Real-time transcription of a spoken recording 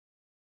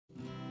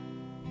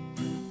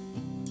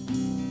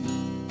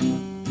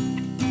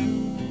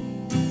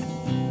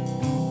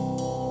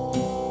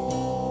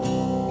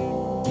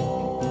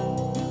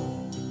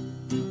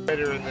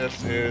In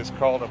this is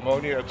called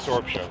ammonia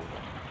absorption,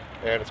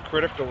 and it's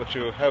critical that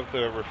you have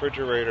the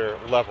refrigerator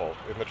level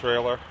in the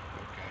trailer,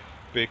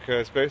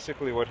 because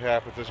basically what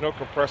happens, there's no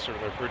compressor in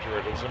the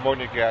refrigerator, there's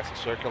ammonia gas that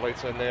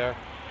circulates in there,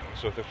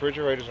 so if the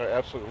refrigerators are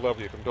absolutely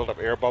level, you can build up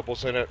air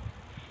bubbles in it,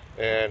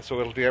 and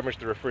so it'll damage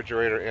the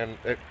refrigerator, and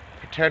it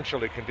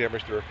potentially can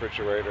damage the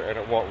refrigerator, and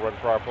it won't run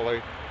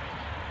properly.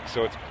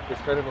 So it's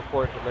kind of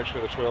important to make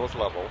sure the trailer is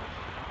level.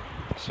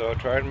 So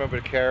try and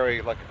remember to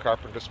carry like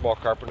a small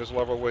carpenter's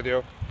level with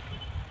you.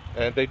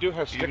 And they do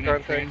have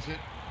stick-on things.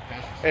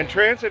 In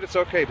transit, it's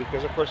okay,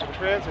 because of course in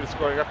transit it's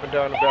going up and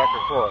down and back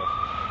and forth.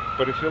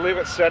 But if you leave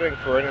it setting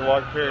for any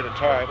long period of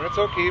time, and it's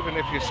okay even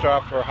if you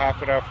stop for half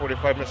an hour,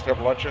 45 minutes to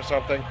have lunch or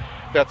something,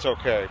 that's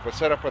okay. But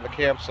set up on the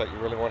campsite, you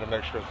really want to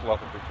make sure it's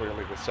level before you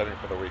leave it setting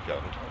for the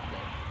weekend.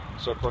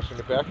 So of course when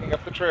you're backing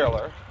up the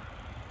trailer,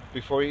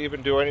 before you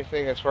even do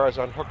anything as far as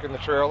unhooking the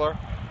trailer,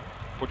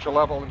 put your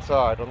level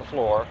inside on the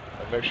floor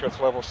and make sure it's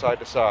level side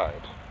to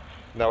side.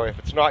 Now if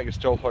it's not, you're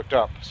still hooked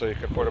up, so you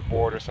can put a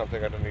board or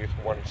something underneath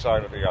one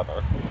side or the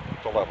other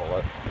to level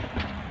it.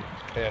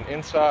 And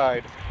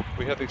inside,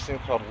 we have these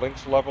things called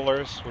Lynx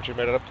levelers, which are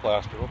made out of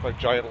plastic. They look like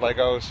giant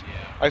Legos.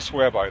 I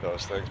swear by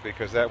those things,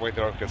 because that way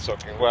they don't get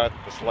soaking wet,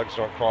 the slugs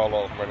don't crawl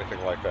over or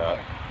anything like that.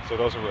 So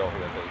those are real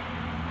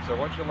handy. So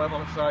once you level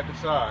it side to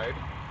side,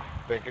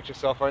 then get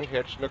yourself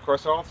unhitched. And of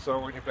course also,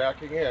 when you're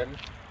backing in,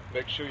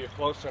 make sure you're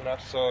close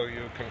enough so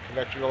you can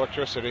connect your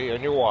electricity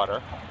and your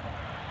water. And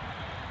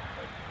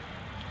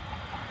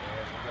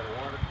we've got a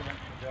water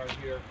connection down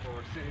here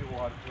for city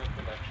water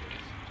connections.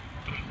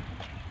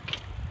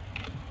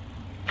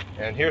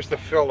 And here's the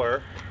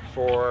filler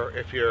for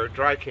if you're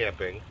dry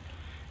camping.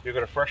 You've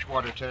got a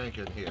freshwater tank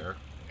in here.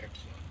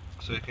 Excellent.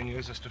 So you can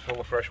use this to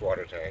fill a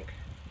freshwater tank.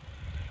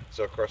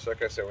 So of course,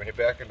 like I said, when you're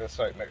back into the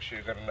site, make sure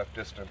you've got enough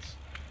distance.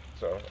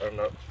 So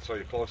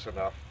you're close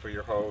enough for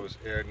your hose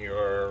and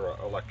your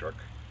electric.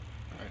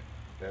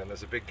 Right. And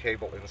there's a big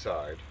cable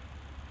inside.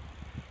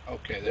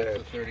 Okay, that's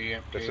a 30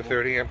 amp cable. That's a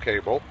 30 amp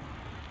cable.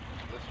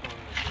 This one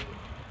is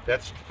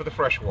that's for the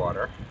fresh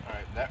water.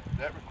 Alright,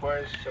 that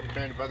requires some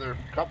kind of other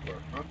coupler,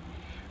 huh?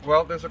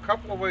 Well, there's a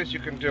couple of ways you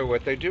can do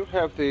it. They do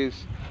have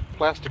these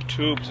plastic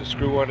tubes that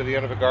screw onto the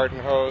end of a garden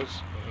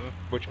hose,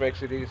 which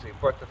makes it easy.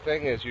 But the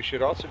thing is, you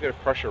should also get a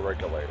pressure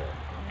regulator.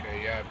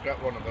 Okay, yeah, I've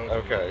got one of those.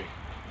 Okay. Already.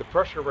 The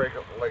pressure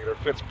regulator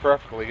fits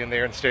perfectly in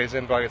there and stays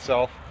in by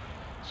itself.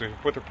 So if you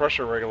put the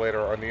pressure regulator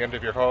on the end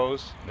of your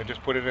hose and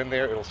just put it in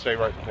there, it'll stay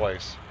right in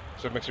place.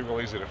 So it makes it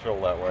real easy to fill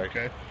that way.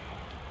 Okay.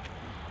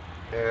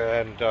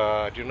 And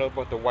do you know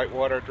about the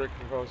whitewater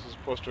drinking hose as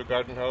opposed to a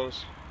garden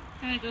hose?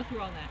 Can I go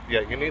through all that?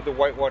 Yeah, you need the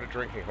whitewater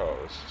drinking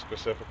hose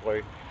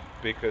specifically,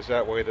 because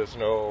that way there's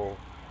no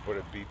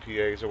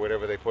BPAs or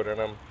whatever they put in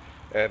them.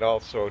 And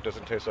also it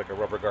doesn't taste like a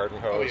rubber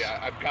garden hose. Oh yeah,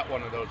 I've got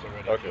one of those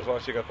already. Okay, as long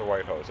as you got the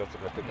white hose, that's a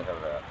good thing to have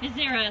that. Is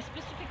there a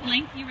specific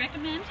length you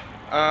recommend?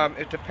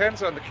 It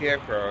depends on the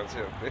campgrounds.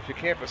 If you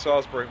camp at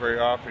Salisbury very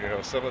often,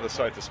 some of the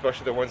sites,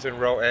 especially the ones in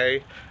row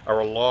A, are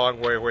a long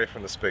way away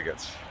from the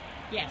spigots.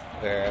 Yes.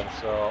 And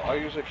so I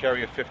usually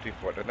carry a 50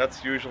 foot, and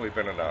that's usually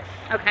been enough.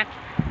 Okay.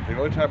 The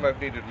only time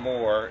I've needed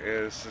more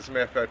is, as a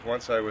matter of fact,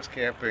 once I was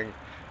camping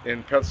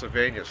in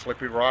Pennsylvania,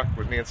 Slippery Rock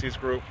with Nancy's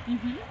group,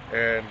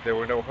 and there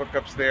were no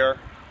hookups there,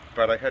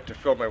 but I had to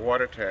fill my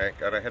water tank,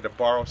 and I had to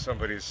borrow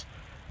somebody's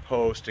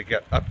hose to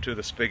get up to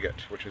the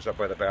spigot, which is up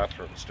by the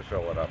bathrooms, to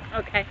fill it up.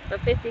 Okay, so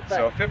 50 foot.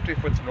 So 50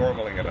 foot's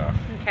normally enough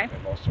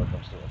in most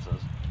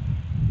circumstances.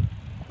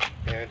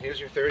 And here's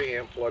your 30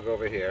 amp plug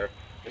over here.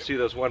 You see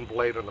there's one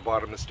blade on the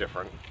bottom that's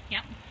different.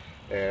 Yep.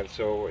 And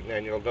so, and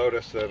then you'll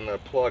notice in the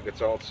plug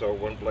it's also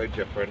one blade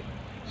different.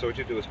 So what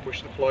you do is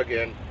push the plug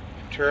in,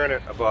 turn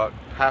it about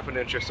half an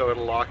inch or so,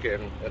 it'll lock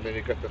in, and then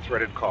you've got the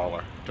threaded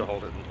collar to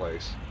hold it in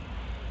place.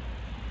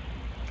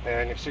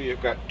 And you see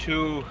you've got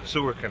two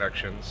sewer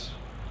connections.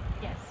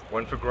 Yes.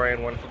 One for gray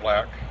and one for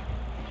black.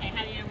 Okay,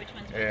 how do you know which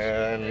one's which?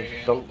 And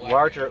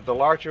the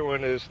larger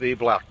one is the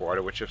black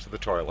water, which is to the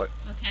toilet.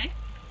 Okay.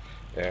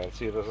 And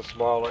see there's a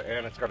smaller,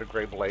 and it's got a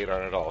gray blade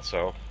on it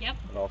also. Yep.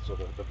 And also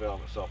the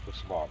valve itself is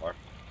smaller.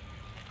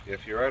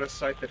 If you're at a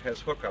site that has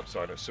hookups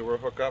on it, sewer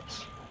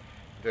hookups,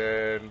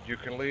 then you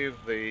can leave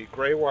the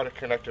gray water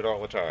connected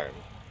all the time.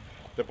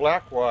 The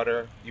black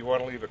water, you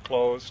want to leave it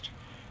closed,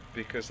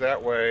 because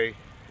that way,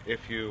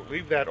 if you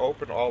leave that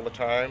open all the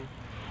time,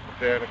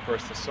 then of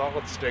course the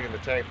solids stay in the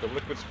tank, the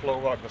liquids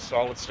flow out and the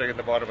solids stay in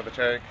the bottom of the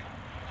tank.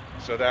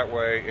 So that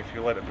way, if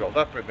you let it build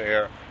up in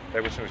there,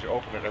 as soon as you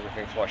open it,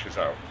 everything flushes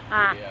out.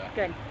 Ah,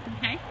 good.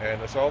 Okay. And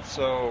there's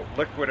also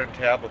liquid and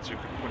tablets you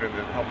can put in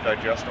to help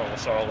digest all the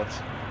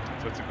solids.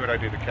 So it's a good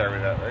idea to carry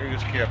that. I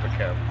use Camp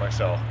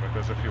myself, but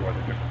there's a few other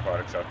different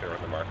products out there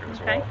in the market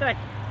as well. Okay, good.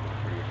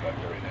 Pretty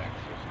effective.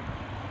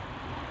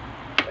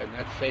 And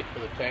that's safe for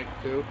the tank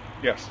too?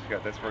 Yes, yeah,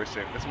 that's very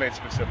safe. It's made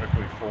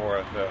specifically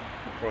for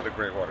the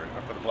gray water,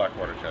 for the black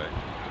water tank,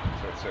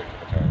 so it's safe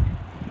for the tank.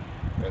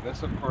 And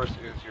this, of course,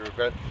 is your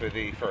vent for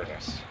the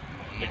furnace.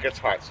 It gets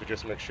hot, so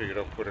just make sure you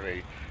don't put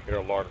any,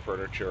 lawn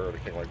furniture or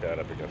anything like that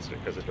up against it,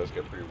 because it does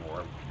get pretty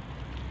warm.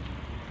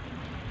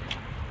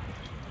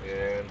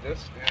 And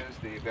this is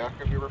the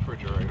back of your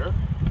refrigerator.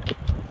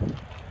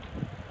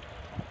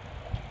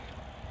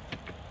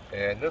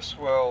 And this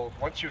will,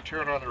 once you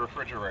turn on the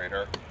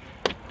refrigerator,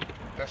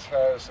 this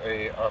has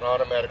an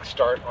automatic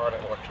start on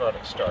it,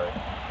 electronic start.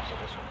 So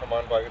this will come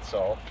on by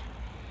itself.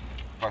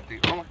 But the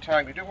only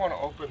time you do want to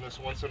open this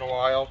once in a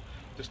while,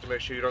 just to make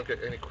sure you don't get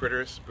any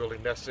critters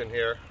building nests in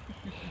here.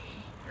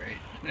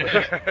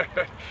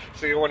 Right.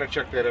 So you want to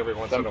check that every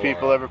once in a while. Some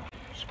people ever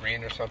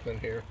screen or something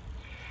here?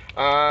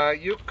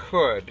 You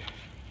could.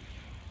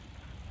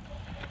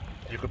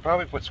 You could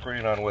probably put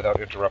screen on without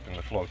interrupting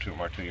the flow too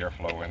much, the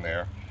airflow in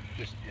there.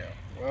 Just, yeah.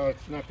 Well,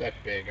 it's not that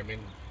big. I mean,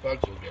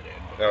 bugs will get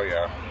in. But Oh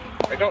yeah.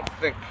 I don't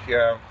think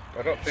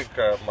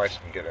mice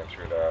can get in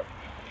through that.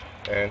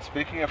 And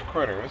speaking of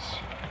critters,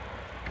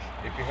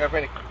 if you have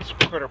any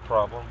critter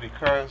problem,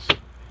 because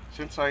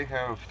since I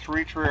have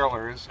 3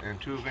 trailers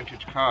and 2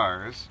 vintage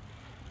cars,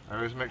 I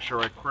always make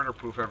sure I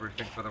critter-proof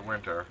everything for the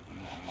winter.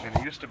 And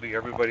it used to be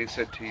everybody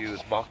said to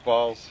use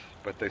mothballs,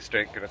 but they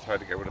stink and it's hard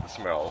to get rid of the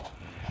smell.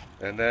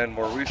 And then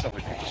more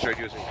recently, people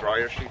started using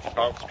dryer sheets,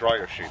 Bounce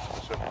dryer sheets,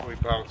 specifically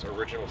Bounce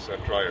original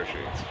set dryer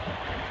sheets.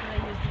 I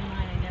used in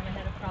mine. I never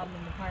had a problem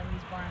in the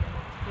Harley's barn, and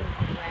it's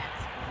filled with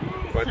rats.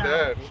 But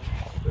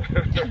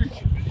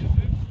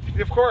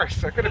then, of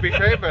course, I'm going to be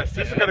famous.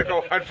 This is going to go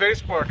on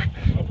Facebook.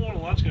 I'm going to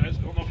lunch, guys.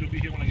 I don't know if you'll be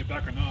here when I get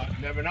back or not.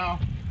 never know.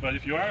 But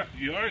if you are,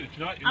 you are. If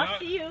you're not, you're I'll not.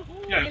 see you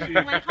Yeah, in see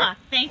you. 1 o'clock.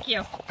 Thank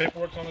you.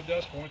 Paperwork's on the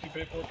desk, warranty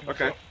paperwork and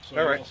Okay. stuff. So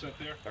All you're right. all set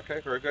there.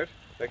 Okay, very good.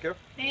 Thank you.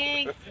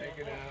 Thanks.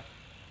 Take it out.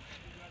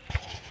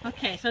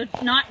 Okay, so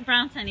not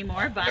Bounce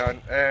anymore, but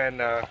And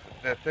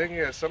the thing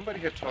is, somebody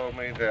had told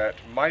me that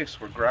mice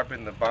were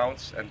grabbing the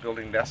Bounce and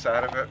building nests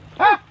out of it.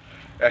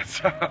 And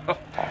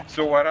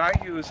so what I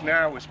use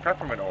now is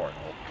peppermint oil.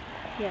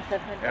 yes,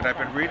 I've heard And about I've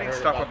been that. reading heard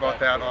stuff about about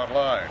that that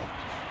online.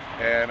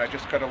 And I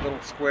just got a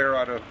little square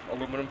out of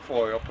aluminum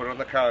foil, put it on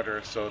the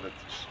counter so that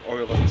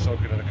oil doesn't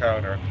soak into the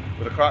counter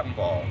with a cotton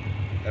ball,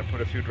 and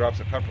put a few drops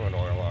of peppermint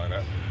oil on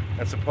it.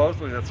 And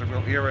supposedly that's a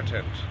real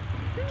irritant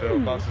to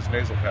Bounce's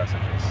nasal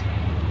passages.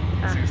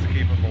 It seems to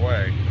keep them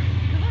away.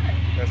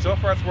 And so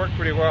far it's worked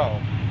pretty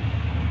well.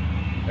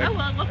 Oh,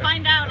 well, we'll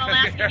find out. I'll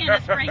ask again a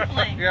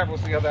sprinkling. Yeah, we'll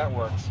see how that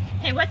works.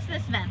 Hey, what's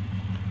this then?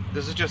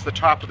 This is just the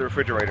top of the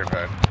refrigerator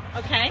vent.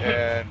 Okay.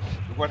 And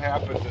what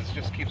happens is it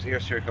just keeps air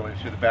circulating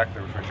through the back of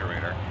the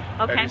refrigerator.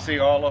 Okay. And you see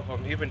all of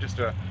them, even just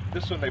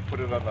this one they put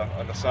it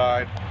on the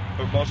side,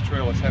 but most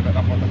trailers have it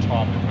up on the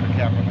top. They put a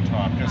cap on the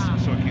top just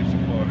so it keeps the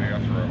flow of air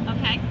through.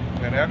 Okay.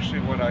 And actually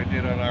what I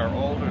did on our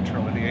older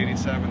trailer, the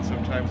 87,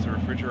 sometimes the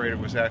refrigerator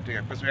was acting,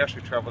 because we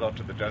actually traveled out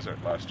to the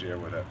desert last year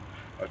with it,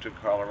 out to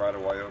Colorado,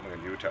 Wyoming,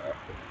 and Utah.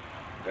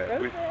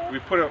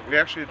 We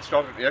actually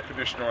installed an air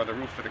conditioner on the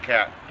roof for the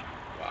cat.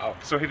 Wow.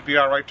 So he'd be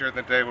all right during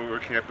the day when we were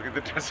camping in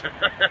the desert.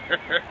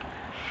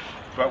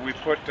 But we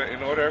put,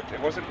 it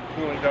wasn't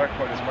cooling down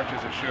quite as much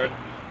as it should,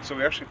 so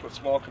we actually put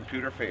small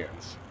computer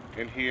fans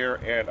in here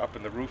and up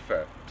in the roof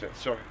vent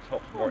to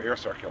help more air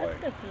circulate.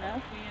 That's good to know.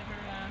 If we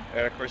ever,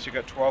 And of course you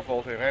got 12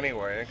 volt in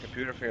anyway, and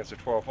computer fans are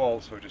 12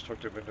 volts, so we just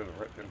hooked them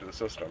into the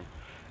system.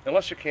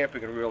 Unless you're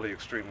camping in really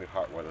extremely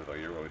hot weather, though,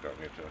 you really don't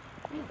need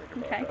to think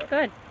about okay, that.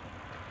 good.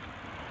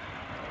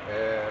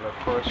 And of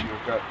course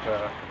you've got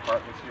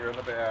compartments here in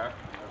the back,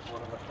 and there's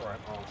one in the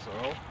front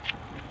also.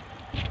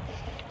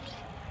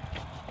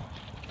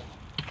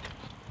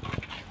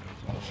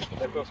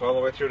 That goes all the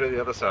way through to the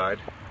other side.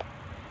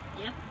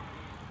 Yep.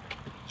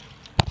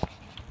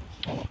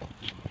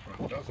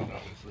 Front doesn't,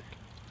 obviously.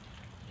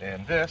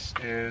 And this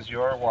is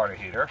your water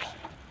heater. How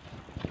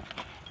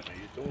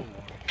you doing,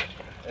 Warren?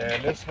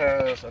 And this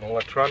has an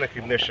electronic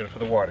ignition for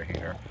the water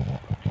heater,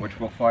 which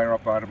will fire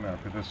up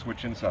automatically. There's a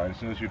switch inside as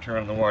soon as you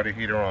turn the water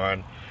heater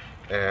on.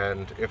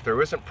 And if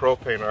there isn't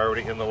propane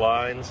already in the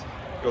lines,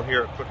 you'll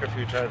hear it click a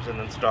few times and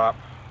then stop,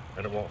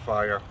 and it won't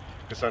fire.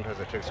 Because sometimes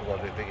it takes a while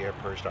to get the air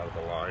purged out of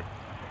the line.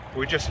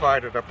 We just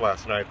fired it up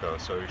last night though,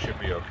 so you should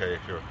be okay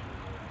if you're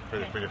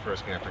for your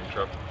first camping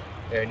trip.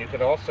 And you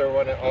can also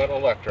run it on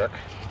electric.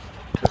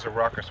 There's a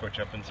rocker switch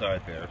up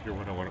inside there if you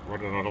want to run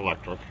it on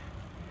electric.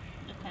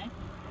 Okay.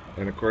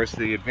 And of course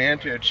the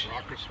advantage...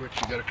 Rocker switch,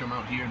 you gotta come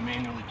out here and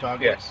manually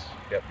toggle Yes,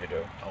 yep, you do.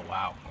 it? Oh,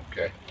 wow.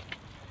 Okay.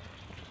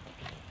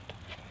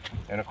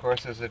 And of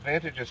course there's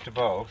advantages to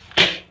both.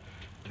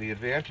 The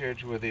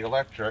advantage with the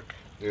electric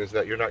is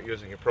that you're not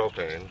using your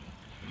propane,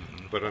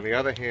 but on the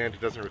other hand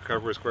it doesn't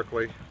recover as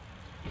quickly.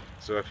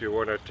 So if you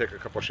want to take a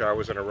couple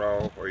showers in a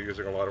row or you're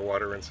using a lot of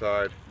water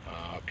inside,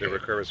 Okay. it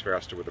recovers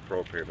faster with the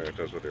propane than it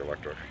does with the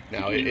electric.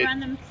 Now, Can you run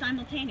them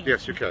simultaneously?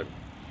 Yes, you can.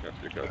 Yes,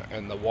 you can.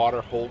 and the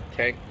water hold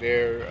tank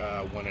there,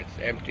 when it's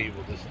empty,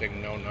 will this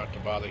thing know not to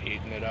bother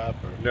heating it up?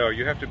 Or? No,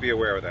 you have to be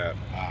aware of that.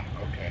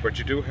 Okay. But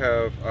you do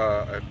have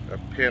a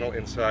panel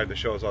inside that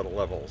shows all the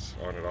levels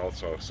on it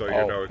also, so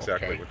you know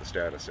exactly okay. what the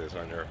status is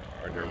on your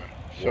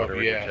So, water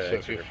in your yeah, so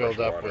tanks if you and your filled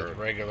fresh up water. with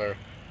regular,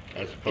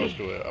 as opposed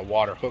to a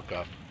water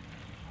hookup,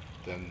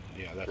 then,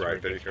 yeah, that's where Right,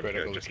 it then you gets can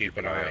critical to just keep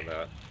keep an eye on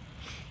that.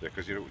 Yeah,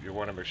 because you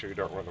want to make sure you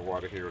don't run the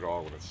water heater at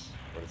all when it's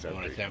empty.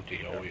 When it's empty,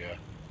 oh yeah.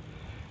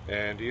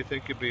 And do you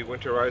think you'd be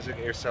winterizing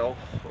it yourself,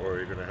 or are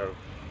you going to have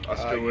us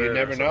do it? You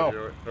never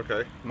know.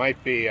 Okay.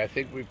 Might be. I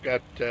think we've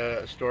got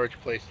a storage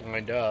place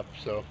lined up,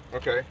 so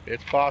Okay.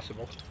 it's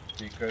possible.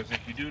 Because if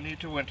you do need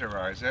to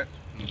winterize it,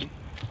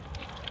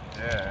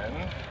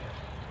 then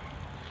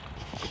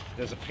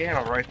there's a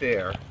panel right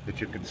there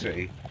that you can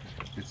see.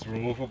 It's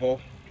removable.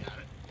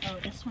 Oh,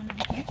 this one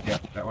right here? Yeah,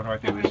 that one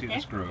right there. We see the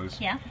screws.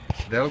 Yeah.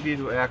 They'll give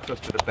you access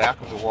to the back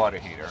of the water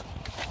heater.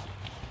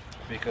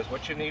 Because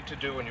what you need to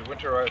do when you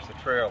winterize the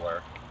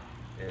trailer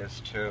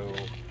is to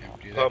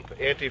pump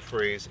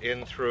antifreeze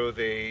in through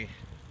the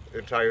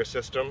entire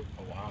system.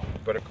 Oh, wow.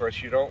 But of course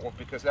you don't want,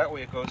 because that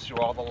way it goes through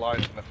all the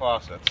lines and the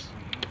faucets.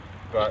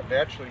 But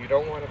naturally you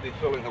don't want to be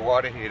filling the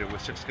water heater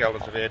with 6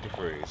 gallons of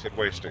antifreeze and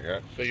wasting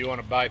it. So you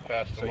want to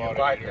bypass the So water you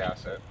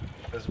bypass it.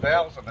 There's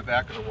valves on the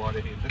back of the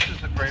water heater. This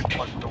is the drain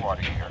plug for the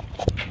water heater.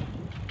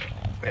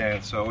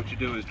 And so what you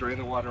do is drain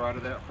the water out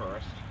of that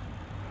first.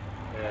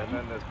 And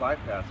then there's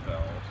bypass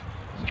valves.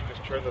 So you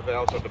just turn the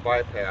valves on the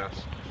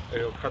bypass and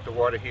it'll cut the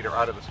water heater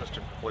out of the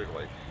system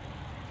completely.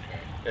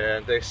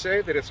 And they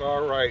say that it's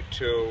all right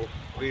to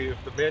leave,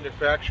 the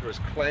manufacturers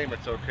claim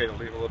it's okay to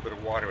leave a little bit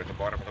of water at the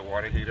bottom of the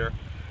water heater.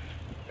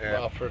 And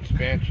well, for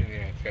expansion,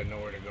 yeah, it's got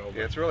nowhere to go.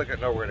 yeah, it's really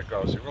got nowhere to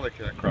go, so you really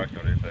can't crack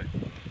anything.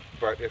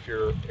 But if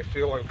you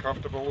feel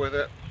uncomfortable with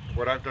it,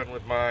 what I've done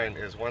with mine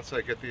is once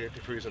I get the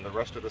antifreeze in the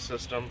rest of the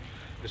system,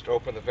 just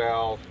open the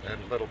valve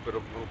and a little bit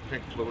of little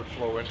pink fluid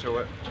flow into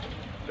it.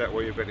 That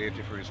way you've got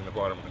antifreeze in the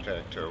bottom of the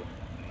tank too.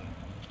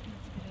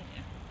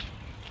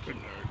 Good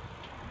nerd.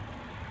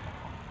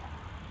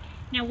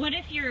 Now, what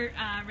if you're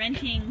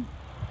renting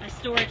a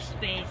storage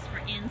space for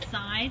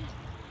inside?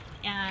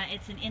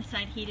 It's an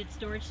inside heated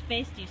storage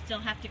space. Do you still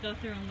have to go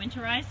through and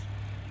winterize?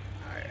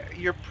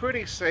 You're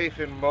pretty safe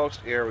in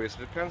most areas.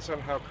 It depends on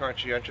how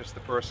conscientious the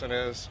person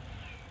is.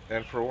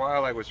 And for a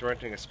while I was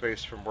renting a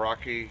space from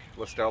Rocky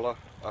LaStella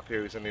up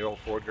here. He's in the old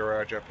Ford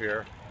garage up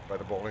here by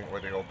the bowling,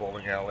 where the old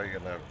bowling alley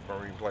and the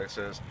marine place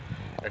is.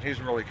 And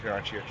he's really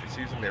conscientious.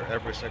 He's in there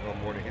every single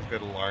morning. He's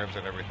got alarms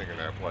and everything in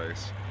that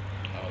place.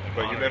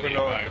 But you never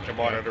know to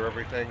monitor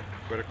everything.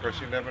 But of course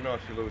you never know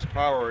if you lose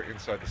power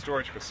inside the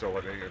storage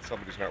facility and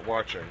somebody's not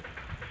watching.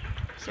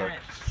 So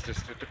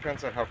it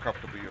depends on how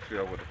comfortable you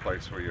feel with the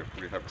place where you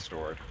have it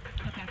stored.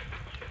 Okay.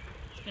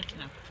 It's good to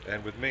know.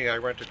 And with me, I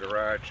rent a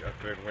garage up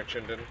in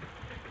Winchendon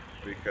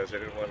because I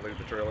didn't want to leave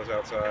the trailers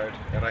outside.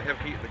 And I have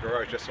heat in the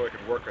garage just so I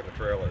can work on the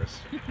trailers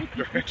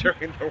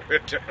during the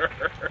winter.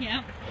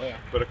 Yeah.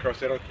 But of course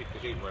they don't keep the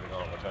heat running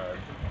all the time.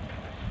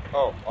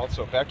 Oh,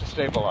 also back to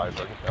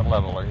stabilizing and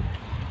leveling.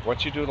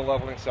 Once you do the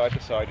leveling side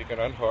to side, you can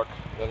unhook,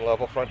 then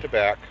level front to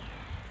back.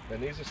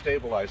 And these are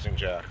stabilizing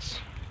jacks.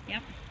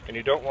 Yep. And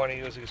you don't want to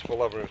use these for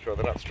leveling the trailer.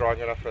 They're not strong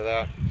enough for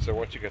that. So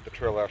once you get the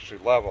trailer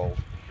actually leveled,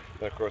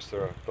 then of course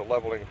the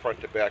leveling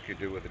front to back you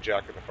do with the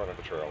jack in the front of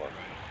the trailer.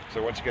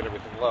 So once you get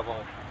everything level,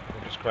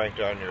 you just crank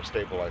down your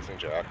stabilizing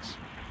jacks.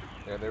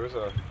 And there is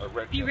a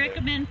wrench. Do you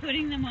recommend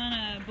putting them on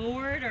a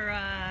board or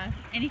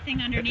anything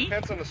underneath? It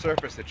depends on the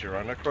surface that you're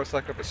on. Of course,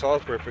 like up at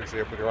Salisbury, for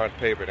example, you're on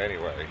pavement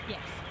anyway. Yes.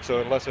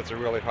 So unless it's a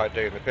really hot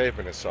day and the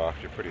pavement is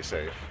soft, you're pretty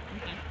safe.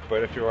 Okay.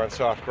 But if you're on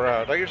soft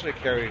ground, I usually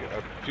carry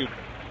a few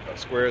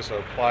squares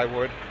of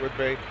plywood with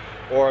me,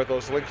 or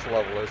those links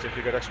levelers. If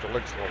you get extra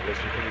links levelers,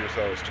 you can use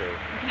those too.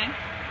 Okay.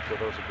 So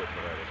those are good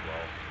for that as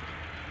well.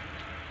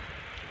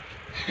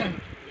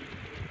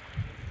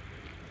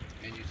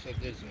 And you said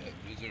is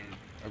there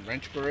a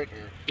wrench for it,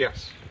 or?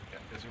 Yes. Yeah,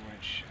 there's a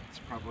wrench. It's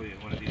probably in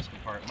one of these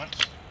compartments.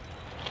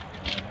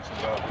 And this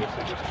is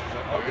obviously just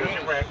here's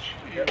your wrench.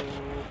 Yep.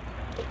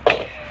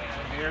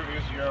 And here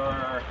is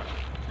your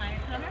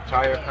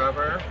tire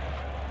cover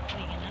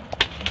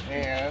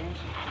and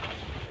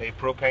a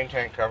propane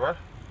tank cover.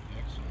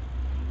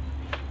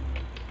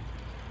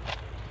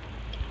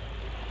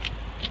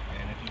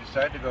 And if you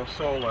decide to go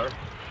solar,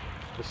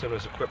 this one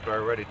is equipped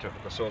already to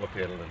hook a solar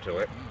panel into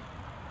it.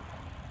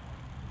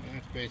 And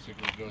it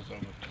basically goes over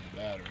to the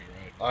battery,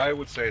 right? I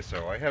would say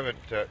so. I haven't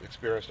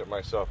experienced it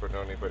myself or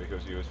known anybody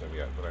who's used them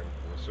yet, but I'm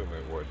assuming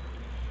it would.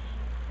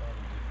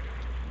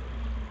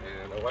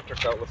 And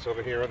electric outlets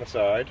over here on the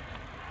side.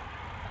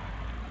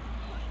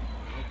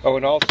 Oh,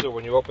 and also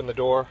when you open the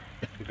door,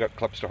 you've got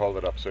clips to hold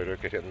it up so you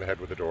don't get hit in the head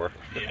with the door.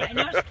 Yeah, I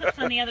noticed clips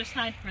on the other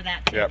side for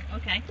that too. Yep.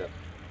 Okay. Yep.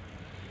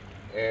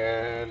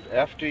 And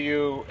after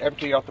you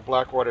empty out the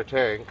black water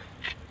tank,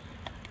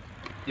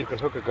 you can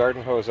hook a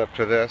garden hose up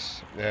to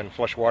this and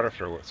flush water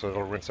through it, so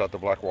it'll rinse out the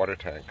black water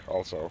tank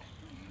also.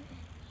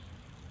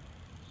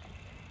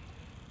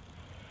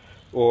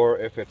 Or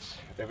if it's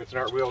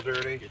not real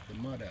dirty, Get the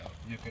mud out.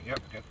 you can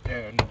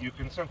and you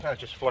can sometimes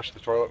just flush the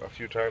toilet a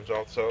few times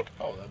also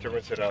to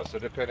rinse it out. So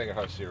depending on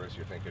how serious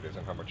you think it is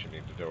and how much you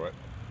need to do it.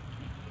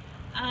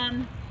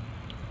 On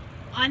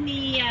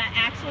the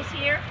axles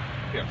here,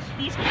 Yes.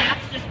 these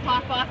caps just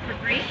pop off for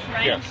grease,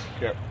 right? Yes.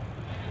 Yep.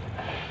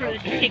 For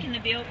taking the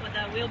wheel with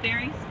the wheel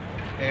bearings.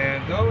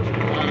 And those,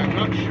 I'm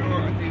not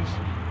sure. These,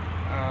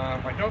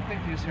 I don't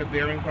think these have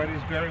bearing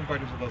buddies. Bearing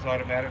buddies are those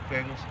automatic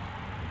things.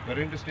 But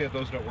I understand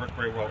those don't work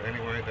very well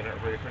anyway. They're not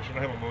very efficient.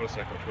 I have a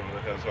motorcycle trailer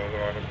that has those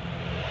on them.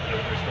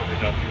 Everybody's told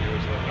me not to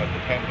use them, not to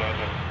depend on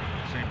them.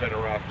 So you're better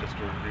off just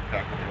to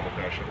repack them the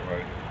old-fashioned way.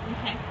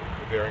 Okay.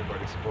 The bearing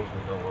buddies supposedly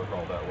don't work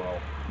all that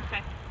well.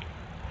 Okay.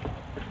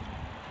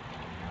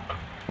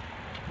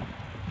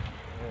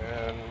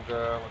 And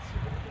let's see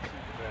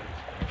the vent.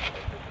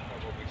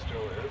 Probably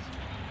still is.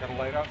 Got a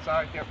light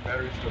outside? Yep,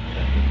 battery's still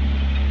connected.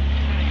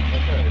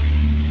 Okay.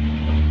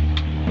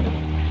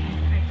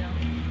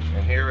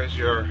 And here is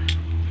your,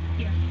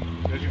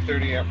 here's your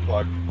 30 amp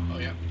plug. Oh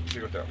yeah. See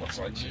what that looks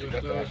like. So you Use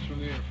got those that. from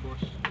the Air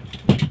Force.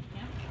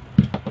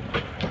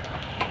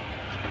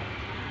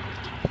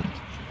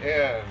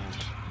 And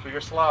for your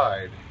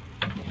slide,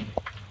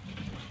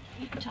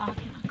 You talk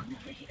and I'll come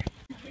over here.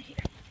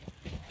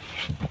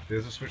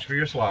 there's a switch for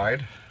your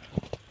slide,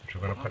 which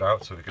we're going to put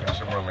out so we can have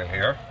some room in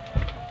here.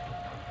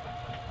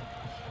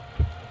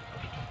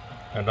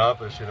 And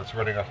obviously that's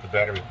running off the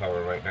battery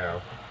power right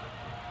now.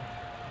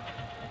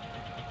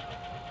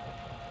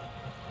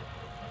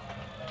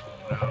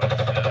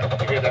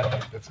 You hear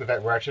that? It's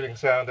that ratcheting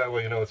sound. That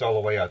way you know it's all the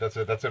way out. That's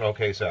an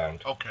okay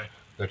sound. Okay.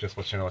 That just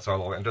lets you know it's all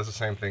the way. And does the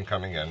same thing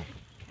coming in.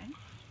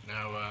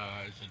 Now,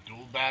 is a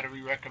dual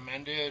battery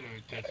recommended, or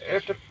that's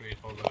If just free?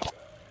 Hold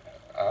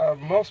on.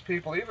 Most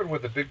people, even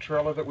with the big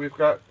trailer that we've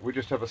got, we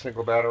just have a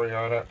single battery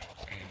on it.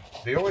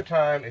 The only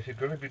time, if you're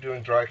going to be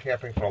doing dry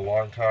camping for a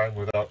long time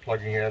without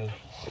plugging in,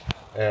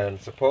 and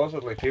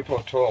supposedly people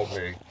have told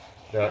me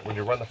that when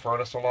you run the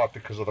furnace a lot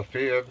because of the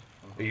fan,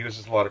 it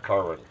uses a lot of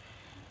current.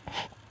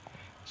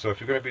 So if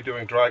you're going to be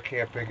doing dry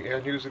camping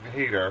and using the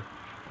heater,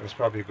 it's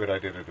probably a good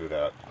idea to do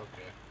that.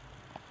 Okay.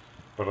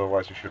 But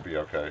otherwise you should be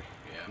okay.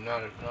 Yeah, I'm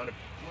not a,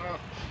 well,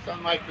 it's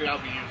unlikely I'll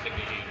be using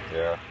the heater.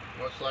 Yeah.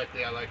 Most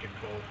likely I like it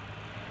cold.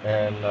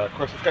 And of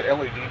course it's got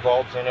LED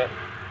bulbs in it.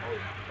 Oh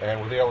yeah.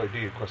 And with the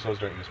LED, of course, those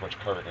don't use much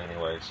current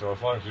anyway. So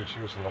as long as you're just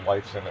using the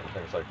lights in it and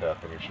things like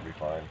that, then you should be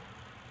fine.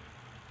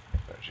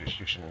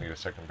 You shouldn't need a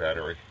second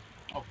battery.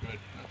 Oh good,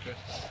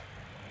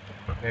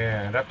 okay.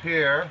 And up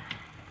here,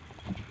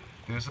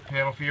 there's a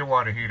panel for your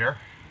water heater.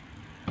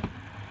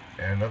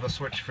 And another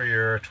switch for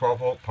your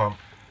 12-volt pump.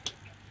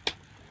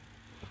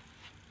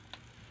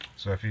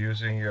 So if you're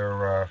using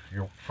your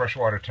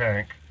freshwater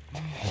tank,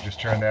 you just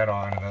turn that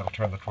on and that'll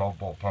turn the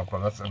 12-volt pump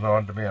on. That's an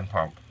on-demand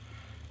pump.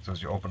 So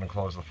as you open and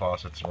close the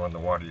faucets and run the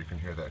water, you can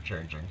hear that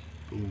changing.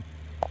 Ooh.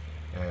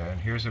 And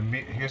here's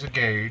a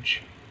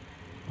gauge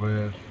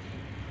with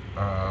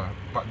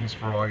buttons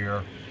for all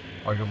your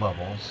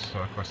levels. So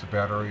of course the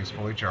battery is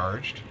fully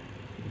charged.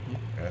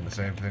 And the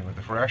same thing with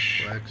the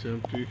fresh. Black's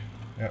empty.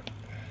 Yep.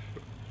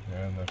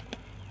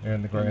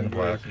 And the gray and the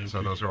black. Empty.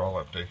 So those are all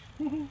empty.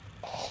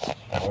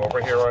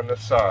 Over here on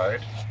this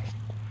side,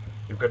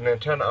 you've got an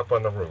antenna up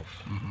on the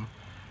roof.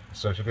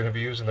 So if you're going to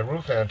be using the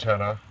roof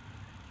antenna,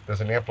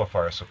 there's an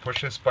amplifier. So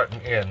push this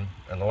button in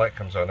and the light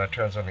comes on. That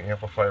turns on the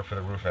amplifier for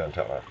the roof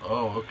antenna.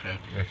 Oh, okay.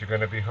 If you're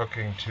going to be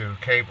hooking to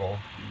cable,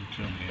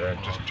 then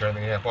just turn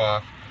the amp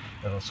off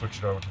and it'll switch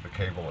it over to the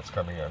cable that's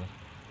coming in.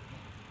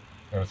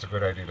 And it's a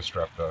good idea to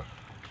strap the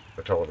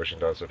television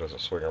down so it doesn't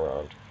swing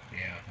around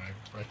Yeah,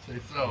 I'd say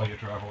so. while you're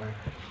traveling.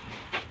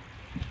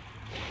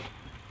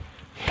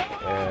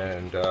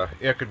 And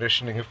air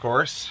conditioning, of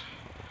course.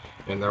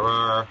 And there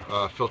are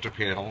filter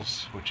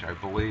panels, which I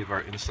believe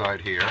are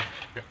inside here.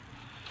 Yep.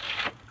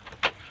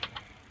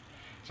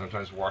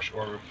 Sometimes wash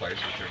or replace,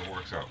 whichever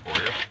works out for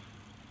you.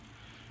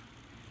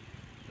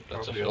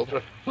 That's a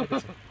filter.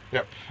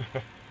 Yep.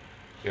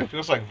 Yeah, it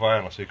feels like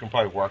vinyl, so you can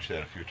probably wash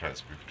that a few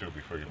times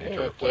before you need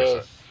to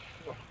replace it.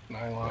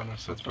 Nylon or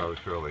So it's something. probably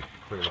fairly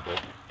cleanable.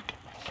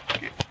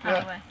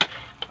 By the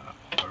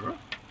way.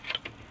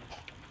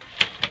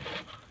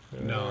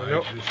 No,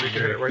 nope, I you just can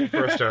hit it right the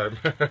first time.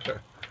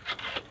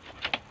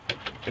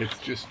 It's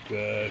just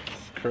it's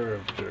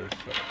curved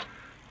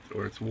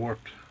or it's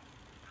warped.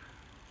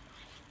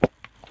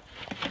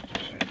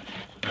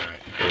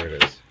 Alright, There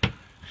it is.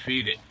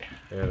 feed it.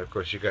 And of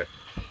course you got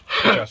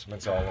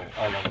adjustments all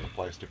over the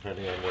place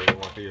depending on where you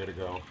want the air to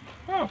go.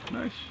 Oh,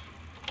 nice.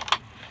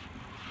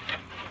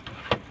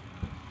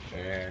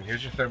 And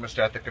here's your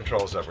thermostat that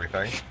controls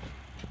everything.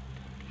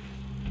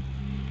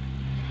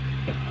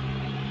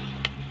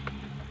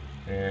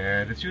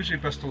 And it's usually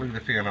best to leave the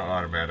fan on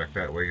automatic,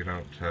 that way you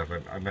don't have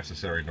an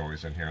unnecessary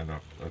noise in here and the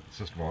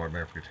system will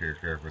automatically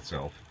take care of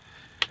itself.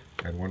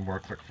 And one more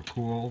click for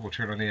cool, we'll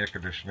turn on the air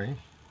conditioning,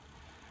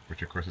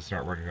 which of course it's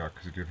not running out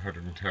because you did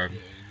 110. Yeah, you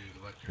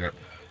need electric. Yep.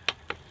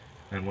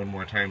 And one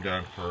more time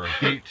down for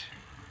heat,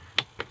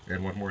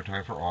 and one more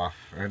time for off.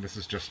 And this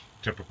is just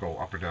typical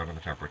up or down on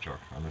the temperature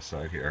on this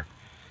side here.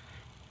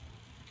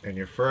 And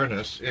your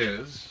furnace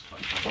is,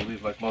 I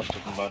believe like most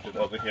of them, mounted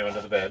over here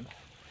under the bed.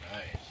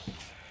 Nice.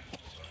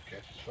 So it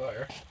catches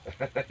fire.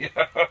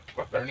 Yeah.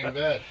 Burning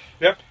bed.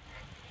 Yep.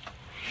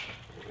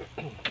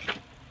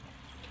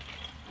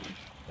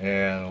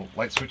 And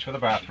light switch for the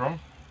bathroom.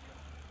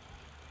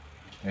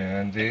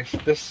 And this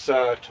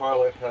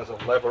toilet has a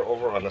lever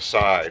over on the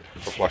side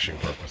for flushing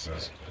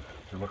purposes.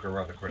 If you look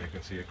around the corner, you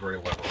can see a gray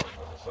lever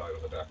on the side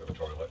of the back of the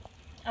toilet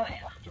Oh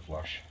yeah. to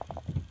flush.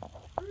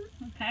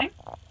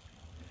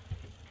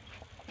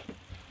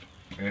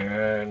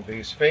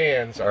 These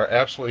fans are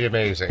absolutely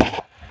amazing.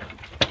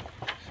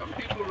 Some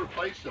people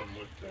replace them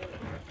with.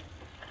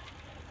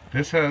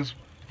 This has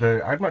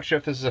the. I'm not sure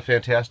if this is a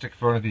fantastic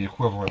phone or the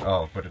equivalent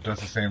of, but it does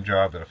the same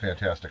job that a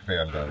fantastic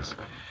fan does.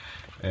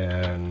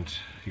 And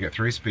you get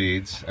 3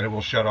 speeds, and it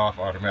will shut off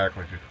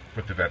automatically if you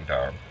put the vent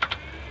down.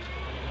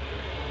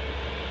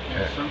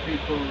 Yeah, some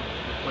people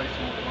replace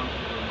them with ones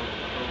with remote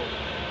control.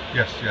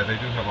 Yes, yeah, they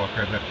do have all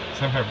kinds of.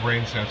 Some have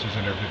rain sensors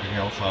and everything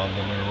else on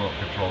them, and remote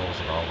controls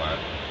and all that.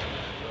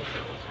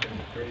 That's kind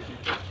of crazy,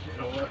 but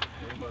you know what?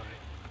 Never mind.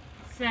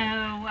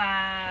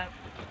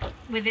 So,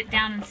 with it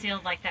down and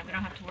sealed like that, we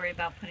don't have to worry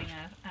about putting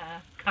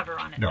a cover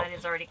on it. No. That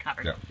is already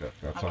covered. Yeah,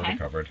 that's Okay. already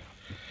covered.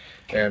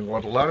 And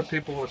what a lot of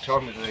people will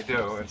tell me they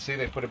do, and see,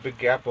 they put a big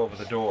gap over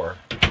the door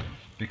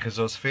because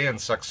those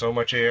fans suck so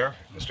much air.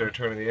 Instead of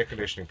turning the air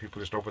conditioning,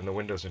 people just open the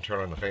windows and turn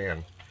on the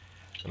fan,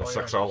 and it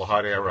sucks all the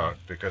hot air out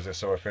because they're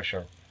so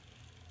efficient.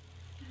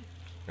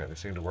 Yeah, they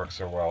seem to work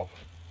so well.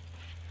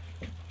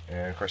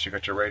 And of course, you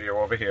got your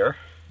radio over here.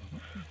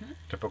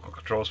 Typical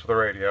controls for the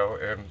radio,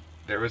 and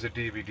there is a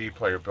DVD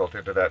player built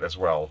into that as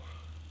well.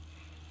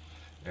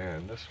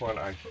 And this one,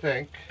 I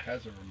think,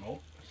 Has a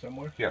remote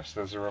somewhere. yes,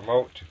 there's a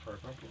remote, if I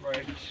remember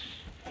right.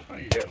 Oh,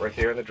 you Yeah, right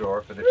there in the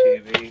drawer for the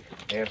TV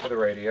and for the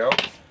radio.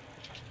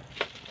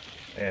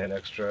 And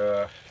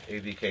extra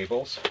AV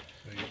cables.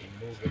 So you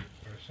can move it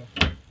or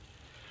something.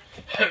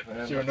 And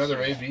Is there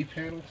another AV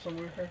panel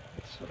somewhere here?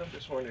 That's what I'm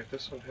just wondering if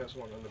this one has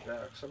one on the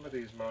back. Some of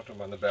these mount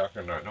them on the back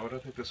or not. No, I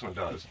don't think this one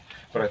does.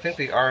 But I think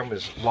the arm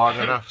is long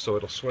enough so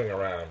it'll swing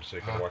around so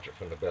you can watch it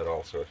from the bed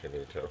also if you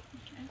need to.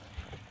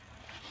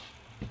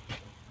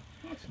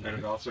 And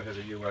it also has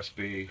a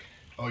USB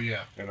Oh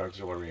yeah, and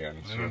auxiliary end.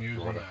 I don't if you use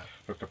want to that.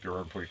 hook up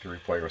your MP3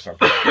 player or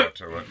something like that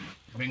to it.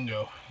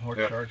 Bingo. Or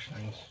Yeah. charge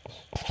things.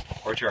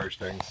 Or charge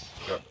things.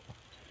 Yep.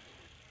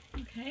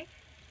 Okay.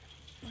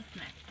 What's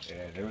next?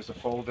 And there is a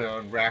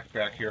fold-down rack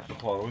back here for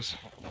clothes.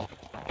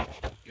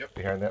 Yep.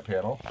 Behind that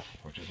panel,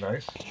 which is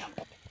nice.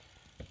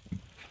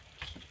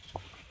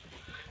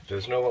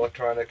 There's no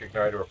electronic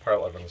igniter or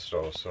pilot on the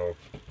stove, so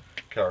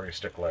carry a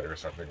stick lighter or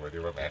something with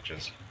you or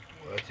matches.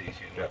 Well, that's easy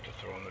enough Yep. to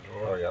throw in the Oh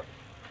drawer. yeah.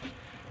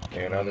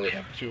 And on We the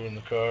have 2 in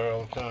the car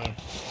all the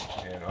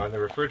time.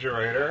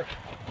 refrigerator,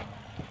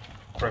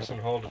 press and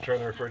hold to turn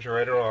the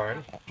refrigerator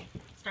on.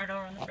 Start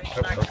over on the fridge.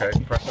 Oops, Sorry.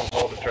 okay, press and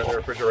hold to turn the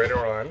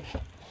refrigerator on.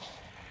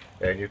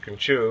 And you can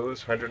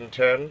choose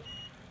 110.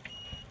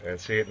 And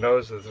see, it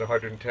knows there's no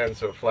 110,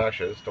 so it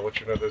flashes to let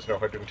you know there's no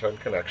 110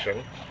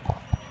 connection.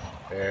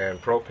 And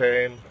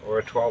propane or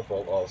a 12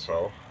 volt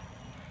also.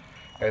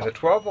 And the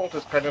 12 volt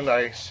is kind of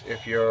nice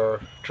if you're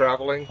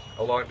traveling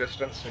a long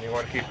distance and you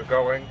want to keep it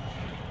going.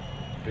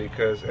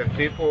 Because, and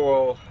people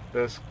will,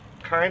 there's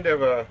kind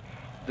of a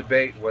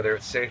debate whether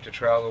it's safe to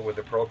travel with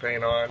the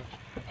propane on.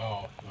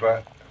 Oh.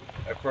 But,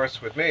 of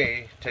course, with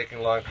me, taking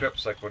long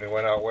trips, like when we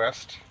went out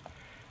west,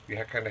 you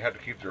kind of had to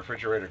keep the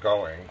refrigerator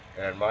going.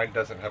 And mine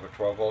doesn't have a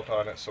 12 volt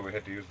on it, so we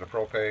had to use the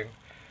propane.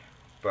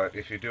 But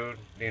if you do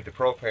need the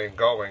propane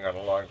going on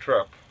a long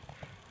trip,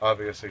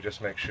 obviously just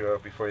make sure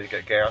before you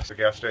get gas at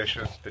the gas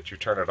station that you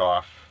turn it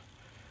off.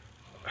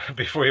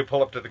 Before you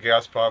pull up to the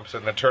gas pumps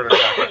and then turn it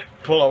back.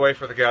 Pull away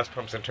from the gas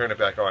pumps and turn it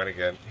back on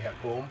again. Yeah,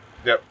 boom.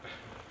 Yep.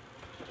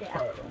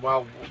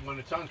 Well, when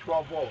it's on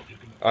 12 volt, you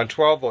can. On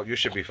 12 volt you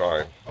should be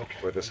fine. Okay.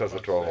 But this has a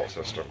 12 volt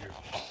system.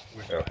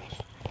 We're Yeah.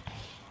 fine.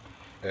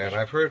 And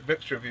I've heard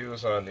mixed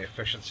reviews on the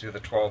efficiency of the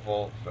 12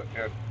 volt, but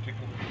you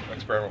can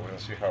experiment with it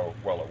and see how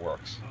well it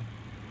works.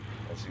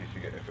 And see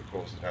if it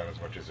cools it down as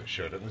much as it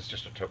should. And this is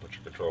just a temperature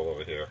control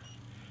over here.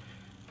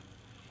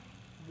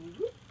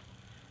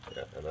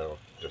 Yeah, and that'll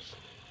just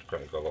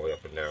crank all the way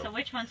up and down. So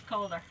which one's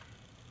colder?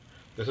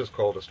 This is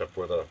coldest up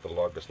where the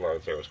longest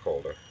lines there is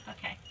colder.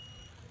 Okay.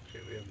 Okay,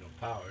 we have no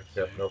power. It's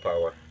Yep, safe. no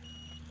power.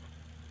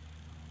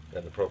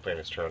 And the propane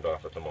is turned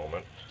off at the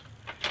moment.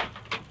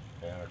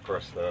 And of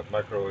course the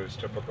micro is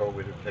typical.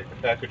 We didn't take the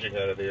packaging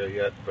out of there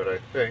yet, but I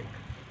think,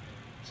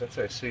 since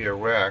I see a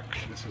rack,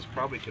 this is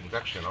probably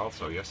convection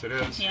also. Yes, it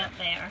is. Yep,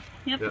 they are.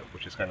 Yep. Yep,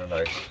 which is kind of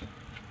nice.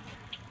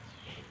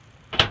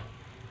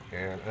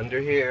 And under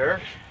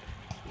here,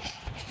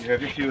 you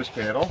have your fuse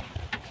panel.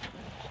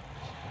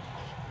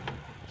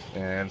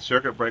 And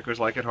circuit breakers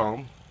like at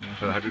home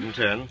for the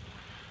 110.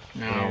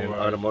 Now, And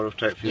automotive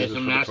type fuses there's a for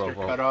the master 12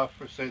 volt. cutoff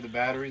for, say, the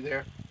battery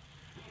there.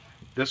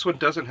 This one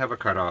doesn't have a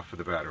cutoff for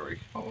the battery.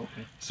 Oh,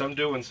 okay. Some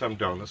do and some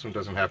don't. This one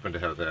doesn't happen to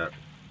have that.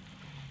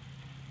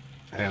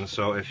 And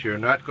so if you're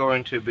not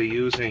going to be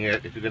using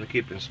it, if you're going to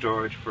keep it in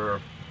storage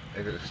for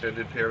an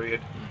extended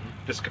period,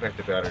 disconnect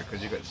the battery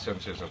because you got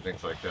sensors and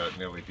things like that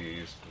and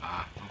LEDs,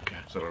 Ah, okay.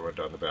 so it'll run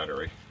down the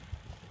battery.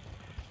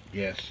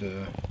 Yes,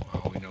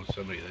 well, we know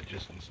somebody that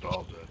just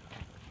installed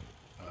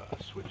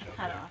a switch out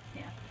Cut there. off,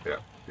 yeah.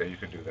 Yeah, you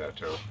can do that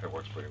too. It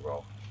works pretty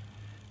well.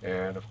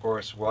 And of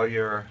course, while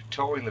you're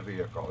towing the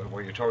vehicle, and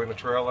while you're towing the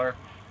trailer,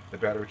 the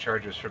battery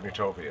charges from your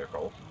tow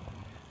vehicle.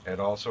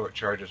 And also it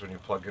charges when you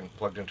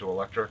plugged into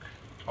electric.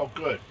 Oh,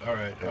 good. All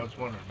right. Yeah. I was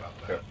wondering about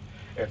that.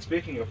 And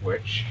speaking of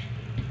which,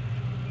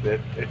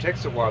 it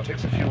takes a while. It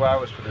takes a few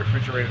hours for the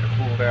refrigerator to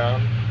cool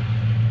down.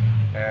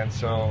 And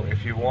so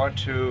if you want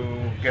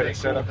to get it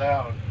set up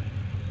down.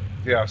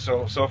 Yeah,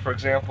 so for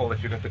example,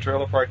 if you got the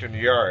trailer parked in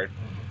your yard,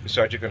 you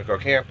decide you're going to go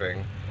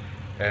camping,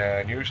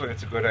 and usually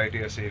it's a good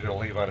idea, so you're going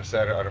to leave on a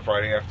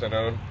Friday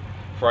afternoon,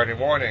 Friday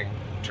morning,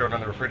 turn on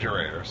the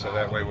refrigerator, so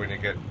that way when you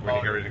get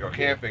ready to go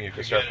camping, you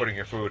can start putting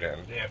your food in.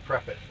 Yeah,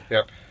 prep it.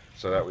 Yep.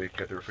 So that way you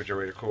get the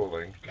refrigerator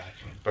cooling. Gotcha.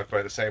 But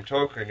by the same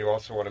token, you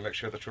also want to make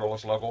sure the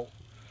trailer's level.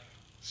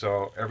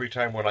 So every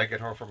time when I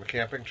get home from a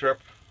camping trip,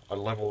 I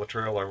level the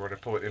trailer when I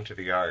pull it into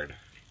the yard.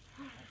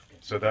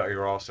 So that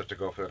you're all set to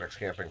go for the next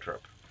camping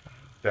trip.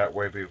 That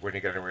way, when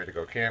you're getting ready to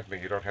go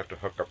camping, you don't have to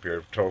hook up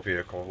your tow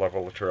vehicle,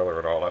 level the trailer,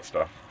 and all that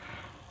stuff.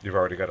 You've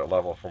already got it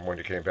level from when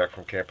you came back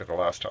from camping the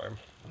last time.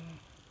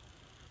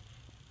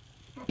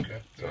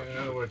 Okay. So, in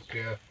other words,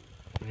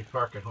 when you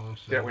park at home.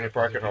 So yeah, when you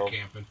park at home.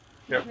 Camping.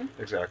 Yep,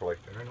 exactly.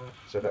 Fair enough.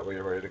 So that way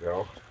you're ready to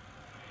go.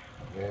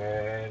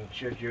 And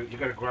you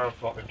got a ground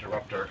fault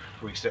interrupter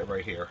reset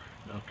right here.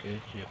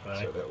 Okay,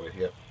 GFI. So that way,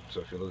 yep.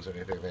 So if you lose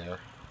anything there.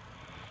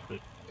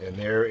 And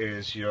there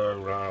is your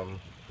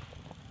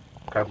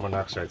carbon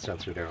monoxide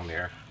sensor down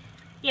there.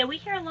 Yeah, we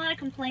hear a lot of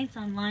complaints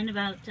online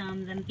about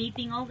them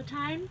beeping all the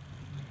time.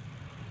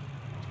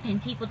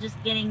 And people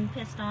just getting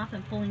pissed off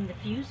and pulling the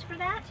fuse for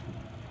that.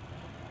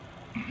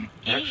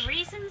 Any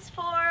reasons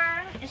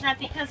for, is that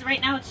because right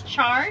now it's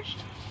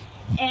charged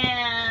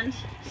and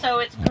so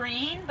it's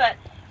green, but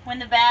when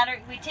the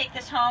battery, we take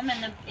this home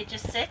and it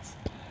just sits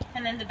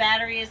and then the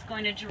battery is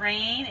going to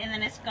drain and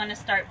then it's going to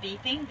start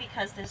beeping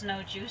because there's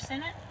no juice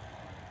in it?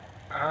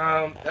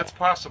 That's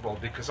possible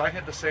because I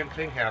had the same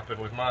thing happen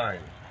with mine.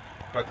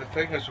 But the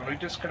thing is, when we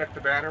disconnect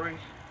the battery,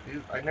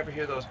 I never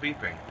hear those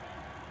beeping.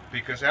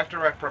 Because after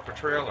I prep a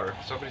trailer,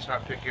 if somebody's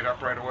not picking it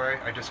up right away,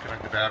 I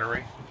disconnect the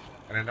battery,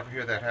 and I never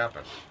hear that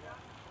happen.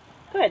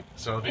 Good.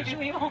 So maybe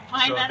we won't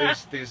find that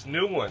out. These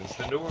new ones,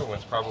 the newer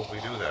ones probably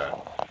do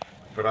that.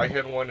 But I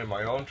had one in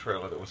my own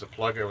trailer that was a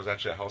plug-in. It was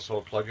actually a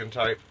household plug-in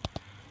type,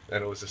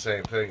 and it was the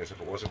same thing. As if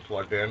it wasn't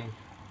plugged in,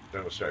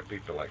 then it would start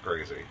beeping like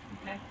crazy.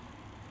 Okay.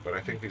 But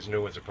I think these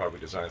new ones are probably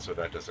designed so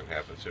that doesn't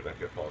happen, so you don't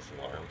get false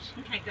alarms.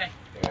 Okay, good.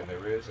 And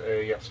there is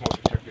a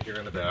smoke detector here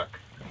in the back.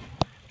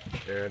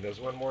 And there's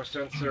one more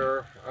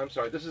sensor. I'm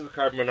sorry, this is the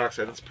carbon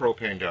monoxide. It's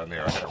propane down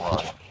there. I had it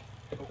wrong.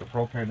 The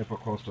propane they put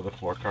close to the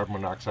floor. Carbon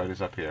monoxide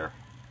is up here.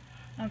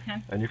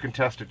 Okay. And you can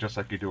test it just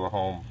like you do a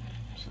home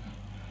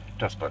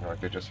test button right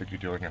there, just like you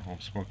do in your home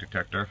smoke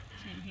detector.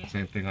 Same here.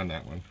 Same thing on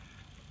that one.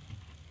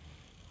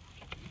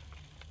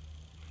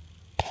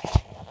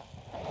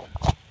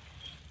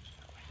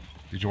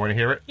 Did you want to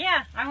hear it?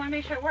 Yeah, I want to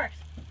make sure it works.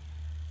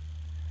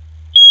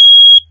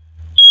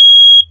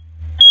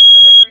 That's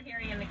what they were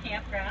hearing in the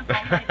campground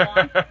all night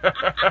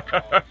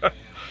long.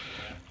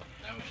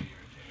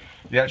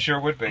 Yeah, it sure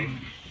would be.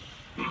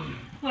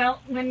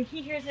 Well, when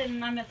he hears it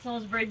and I'm at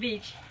Salisbury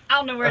Beach,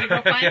 I'll know where to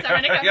go find Yeah,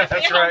 someone to come yeah, with me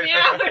that's help me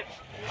out. There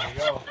you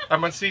go.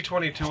 I'm on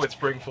C22 at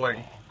Spring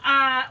Fling.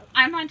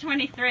 I'm on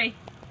 23.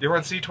 You're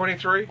on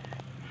C23?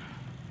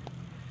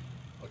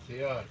 What's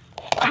the odds?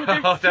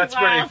 Oh, that's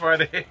Wow.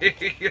 pretty funny.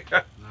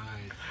 Nice.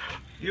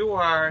 You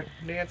are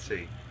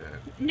Nancy.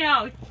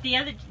 No, the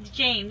other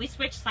Jane. We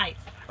switched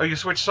sites. Oh, you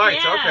switched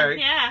sites? Yeah, okay.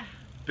 yeah.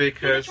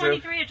 Because Either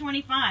 23 or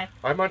 25.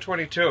 I'm on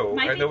 22,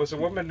 Might and be. there was a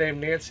woman named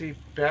Nancy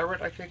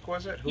Barrett, I think,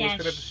 was it? Who Yeah,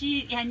 was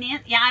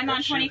I'm on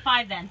And she-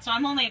 25 then, so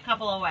I'm only a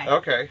couple away.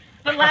 Okay.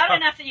 But loud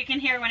enough that you can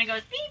hear when it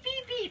goes beep,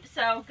 beep, beep,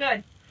 so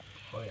good.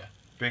 Oh yeah.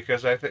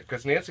 Because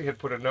Nancy had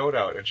put a note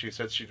out, and she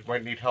said she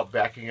might need help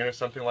backing in or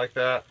something like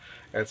that,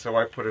 and so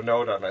I put a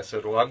note out, and I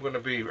said, well, I'm going to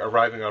be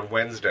arriving on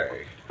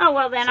Wednesday. Oh,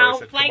 well then So I I'll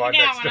said, flag come on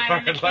it out next when door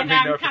I'm and let me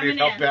know if you coming need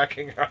help in.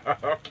 backing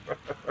up.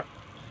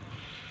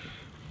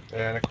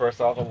 And of course,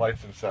 all the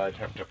lights inside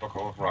have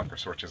typical rocker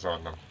switches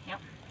on them. Yep.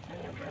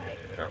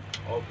 Yep.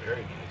 Oh,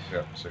 very nice.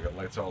 Yep. So you got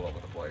lights all over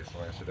the place.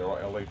 Like I said, they're all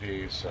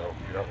LEDs, so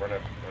you don't run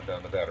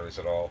down the batteries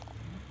at all.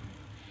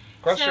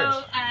 Questions?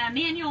 So,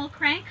 manual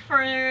crank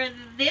for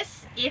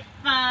this if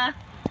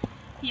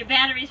your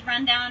batteries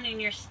run down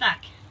and you're stuck.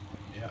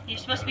 Yeah. You're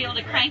supposed to be able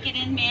to crank it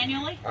in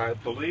manually? I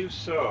believe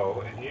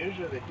so, and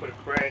usually they put a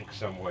crank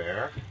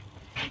somewhere.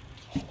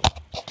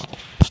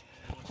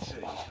 Let's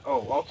see.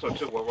 Oh, also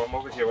too, while I'm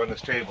over here on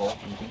this table,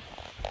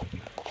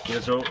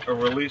 there's a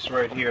release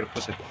right here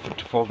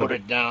to fold Put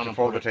it down. to and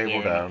fold put the it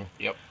table there. down.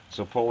 Yep.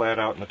 So pull that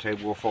out, and the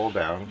table will fold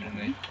down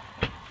And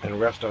and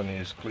rest on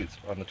these cleats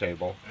on the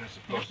table. they're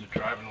supposed to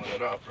driving with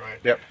it up, right?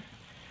 Yep.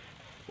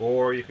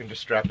 Or you can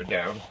just strap it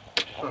down.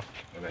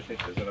 And I think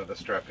there's another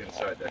strap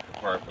inside that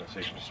compartment, so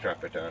you can just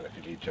strap it down if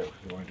you need to. If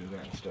you want to do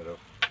that instead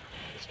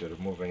of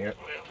moving it.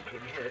 Well,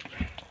 couldn't hurt.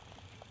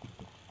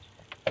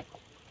 And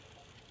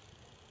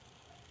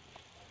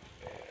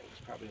there's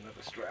probably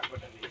another strap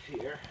underneath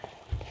here.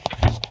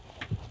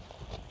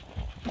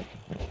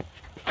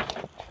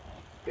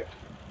 Yeah.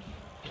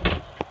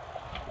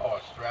 Oh,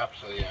 a strap,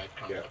 so yeah, it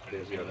comes Yeah, up and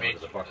there's it the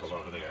mates with buckle this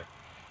one over there.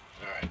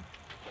 All right.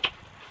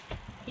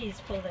 He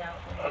just pulled it out.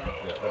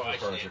 Yeah, that's Oh, I as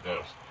far see as it it goes.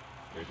 goes.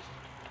 You're just-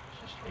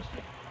 Just twist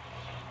it.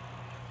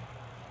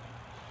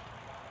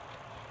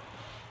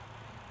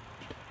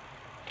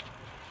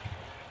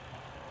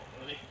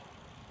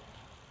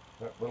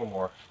 A little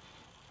more.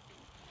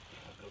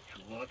 I'll go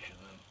too much and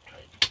then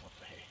tighten. What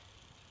the hay?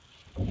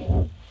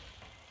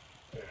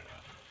 Fair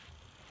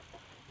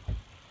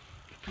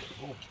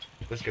enough.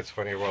 This gets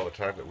funnier all the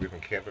time that we've been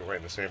camping right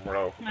in the same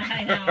row.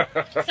 I know.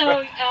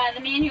 So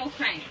the manual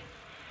crank.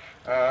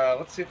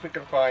 Let's see if we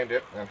can find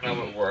it and how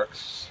it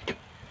works. Let's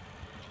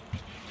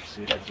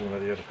see if it's in one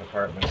of the other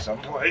compartments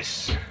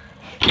someplace.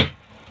 Oh,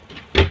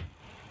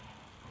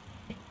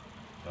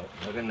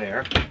 not in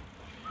there.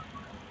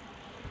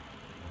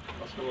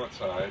 Let's go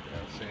outside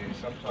and see.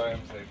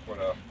 Sometimes they put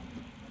a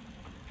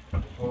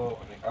hole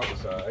on the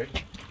outside.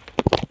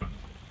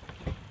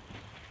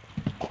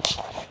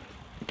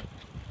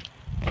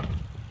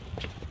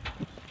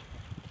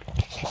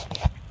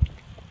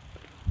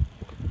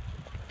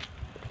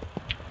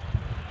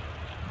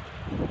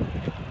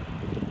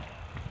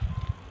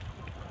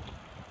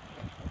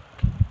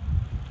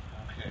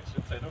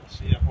 I don't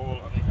see a hole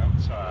on the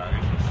outside.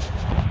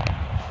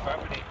 I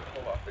would need to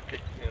pull off the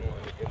kick panel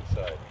on the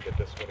inside to get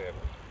this one in.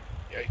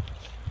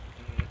 Yikes.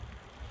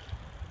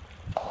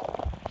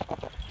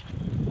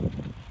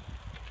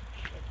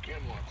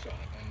 Camlocks on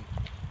it, and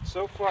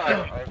So far,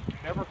 I've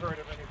never heard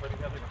of anybody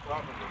having a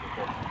problem with it,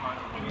 but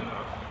surprisingly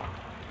enough.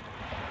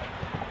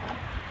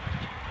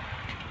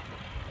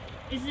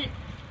 Is it?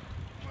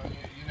 well,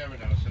 you never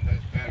know.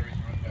 Sometimes batteries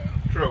run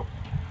down, True.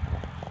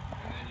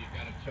 and then you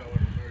got to tow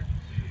an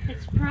emergency.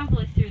 It's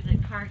probably through the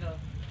cargo.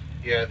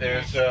 Yeah,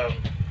 there's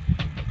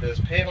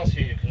panels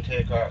here you can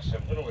take off, so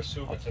I'm going to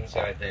assume it's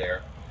inside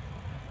there.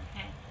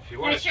 Okay. If you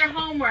want That's your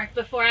homework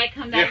before I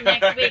come back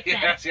next week then.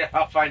 Yes, yeah,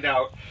 I'll find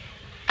out.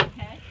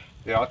 Okay.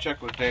 Yeah, I'll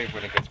check with Dave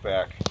when he gets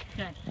back.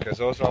 Good. Because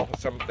they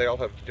all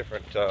have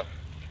different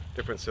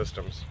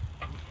systems.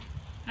 All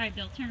right,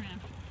 Bill, turn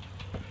around.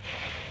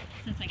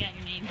 Since I got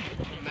your name.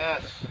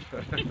 Mess.